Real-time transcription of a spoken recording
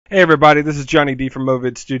Hey everybody, this is Johnny D from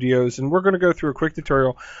Movid Studios, and we're going to go through a quick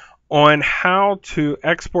tutorial on how to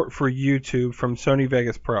export for YouTube from Sony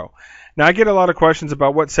Vegas Pro. Now I get a lot of questions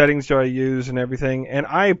about what settings do I use and everything, and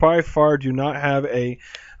I by far do not have a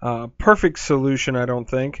perfect solution, I don't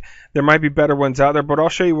think. There might be better ones out there, but I'll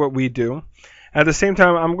show you what we do. At the same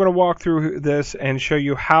time, I'm going to walk through this and show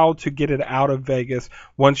you how to get it out of Vegas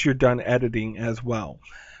once you're done editing as well.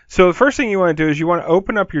 So the first thing you want to do is you want to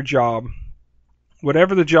open up your job.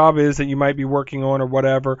 Whatever the job is that you might be working on or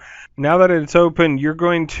whatever, now that it's open, you're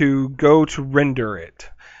going to go to render it.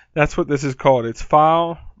 That's what this is called. It's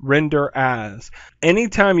File, Render As.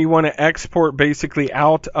 Anytime you want to export basically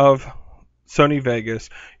out of Sony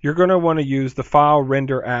Vegas, you're going to want to use the File,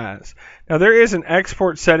 Render As. Now there is an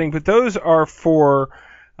export setting, but those are for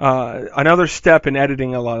another step in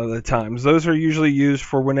editing a lot of the times. Those are usually used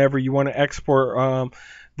for whenever you want to export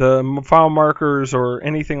the file markers or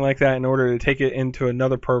anything like that in order to take it into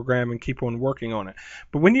another program and keep on working on it.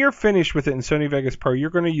 But when you're finished with it in Sony Vegas Pro, you're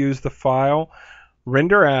going to use the File,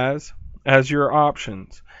 Render As your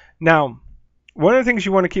options. Now, one of the things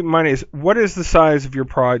you want to keep in mind is what is the size of your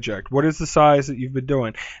project? What is the size that you've been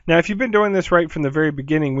doing? Now, if you've been doing this right from the very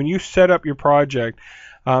beginning, when you set up your project,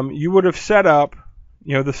 you would have set up,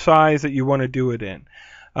 the size that you want to do it in.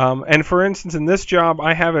 And for instance, in this job,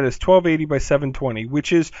 I have it as 1280 by 720,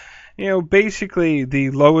 which is, basically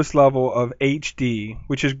the lowest level of HD,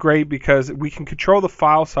 which is great because we can control the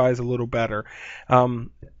file size a little better than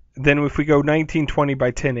if we go 1920 by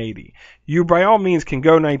 1080. You, by all means, can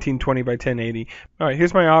go 1920 by 1080. All right,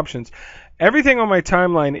 here's my options. Everything on my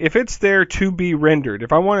timeline, if it's there to be rendered,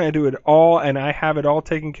 if I want to do it all and I have it all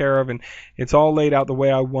taken care of and it's all laid out the way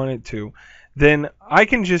I want it to, then I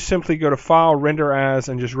can just simply go to File, Render As,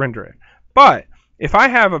 and just render it. But if I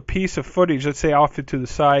have a piece of footage, let's say off to the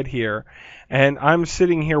side here, and I'm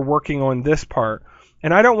sitting here working on this part,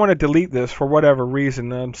 and I don't want to delete this for whatever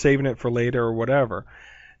reason, I'm saving it for later or whatever,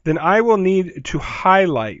 then I will need to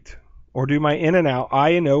highlight or do my in and out, I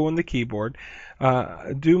and O on the keyboard,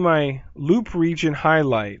 do my loop region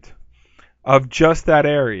highlight of just that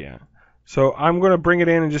area. So I'm going to bring it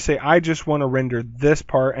in and just say, I just want to render this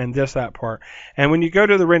part and that part. And when you go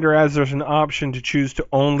to the Render As, there's an option to choose to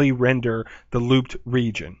only render the looped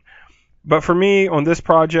region. But for me, on this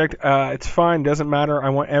project, it's fine, doesn't matter. I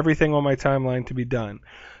want everything on my timeline to be done.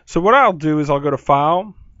 So what I'll do is I'll go to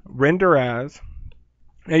File, Render As.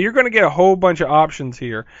 Now you're going to get a whole bunch of options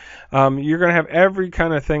here. You're going to have every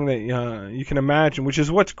kind of thing that you can imagine, which is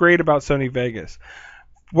what's great about Sony Vegas.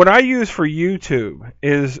 What I use for YouTube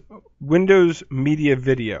is Windows Media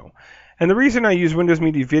Video. And the reason I use Windows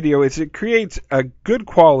Media Video is it creates a good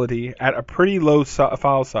quality at a pretty low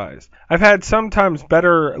file size. I've had sometimes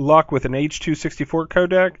better luck with an H.264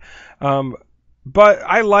 codec, but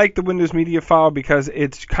I like the Windows Media file because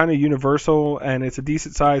it's kind of universal and it's a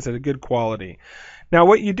decent size at a good quality. Now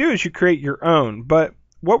what you do is you create your own, but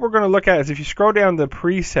what we're going to look at is if you scroll down the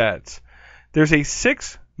presets, there's a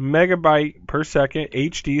 6 megabyte per second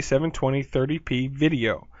HD 720 30p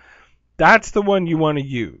video. That's the one you want to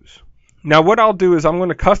use. Now what I'll do is I'm going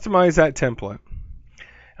to customize that template.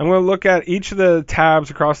 I'm going to look at each of the tabs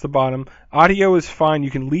across the bottom. Audio is fine. You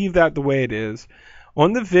can leave that the way it is.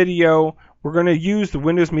 On the video, we're going to use the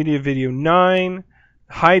Windows Media Video 9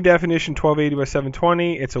 high definition 1280 by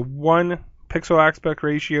 720. It's a 1 pixel aspect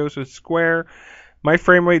ratio, so it's square. My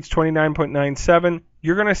frame rate's 29.97.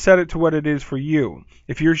 You're going to set it to what it is for you.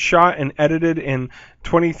 If you're shot and edited in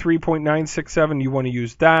 23.967, you want to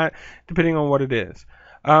use that, depending on what it is.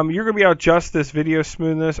 You're going to be able to adjust this video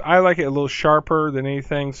smoothness. I like it a little sharper than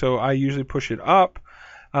anything, so I usually push it up.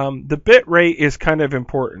 The bit rate is kind of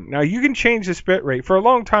important. Now, you can change this bit rate. For a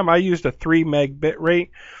long time, I used a 3 meg bit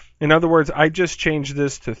rate. In other words, I just changed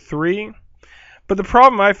this to 3. But the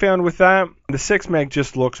problem I found with that, the 6 meg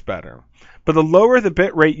just looks better. But the lower the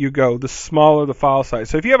bit rate you go, the smaller the file size.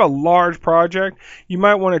 So if you have a large project, you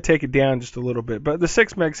might want to take it down just a little bit. But the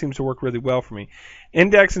 6 meg seems to work really well for me.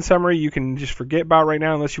 Index and summary, you can just forget about right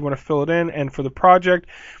now unless you want to fill it in. And for the project,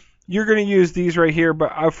 you're going to use these right here.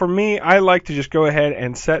 But for me, I like to just go ahead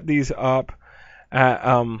and set these up at,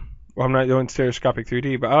 well, I'm not doing stereoscopic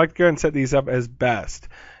 3D, but I like to go ahead and set these up as best.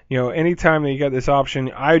 Anytime that you got this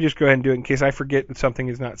option, I just go ahead and do it in case I forget that something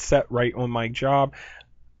is not set right on my job.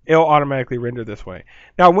 It'll automatically render this way.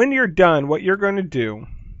 Now, when you're done, what you're going to do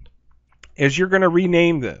is you're going to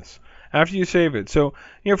rename this after you save it. So,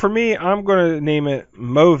 for me, I'm going to name it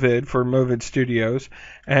Movid for Movid Studios.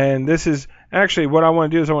 And this is actually what I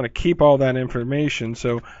want to do is I want to keep all that information.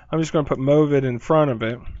 So I'm just going to put Movid in front of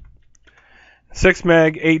it. 6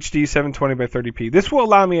 meg HD 720 by 30p. This will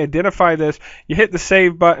allow me to identify this. You hit the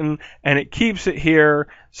save button and it keeps it here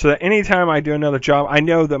so that anytime I do another job, I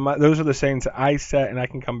know that those are the settings that I set and I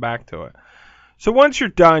can come back to it. So once you're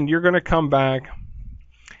done, you're going to come back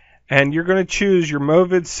and you're going to choose your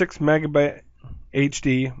Movid 6 megabyte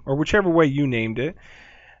HD or whichever way you named it.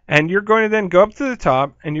 And you're going to then go up to the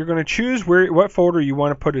top and you're going to choose what folder you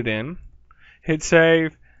want to put it in. Hit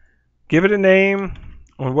save, give it a name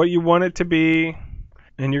on what you want it to be,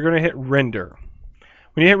 and you're going to hit render.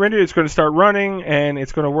 When you hit render, it's going to start running and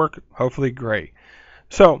it's going to work hopefully great.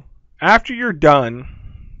 So after you're done,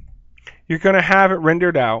 you're going to have it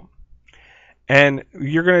rendered out, and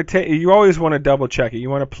you're going to you always want to double check it.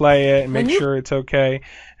 You want to play it and make sure it's okay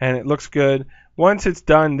and it looks good. Once it's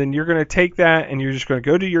done, then you're going to take that and you're just going to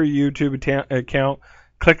go to your YouTube account,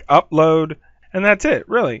 click upload, and that's it,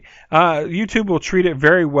 really. YouTube will treat it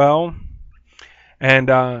very well, and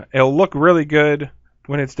it'll look really good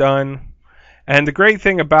when it's done. And the great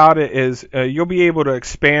thing about it is you'll be able to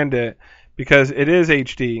expand it because it is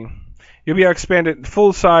HD. You'll be able to expand it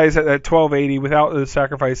full size at 1280 without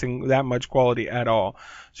sacrificing that much quality at all.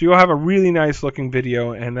 So you'll have a really nice looking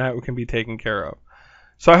video, and that can be taken care of.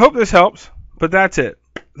 So I hope this helps, but that's it.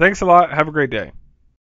 Thanks a lot. Have a great day.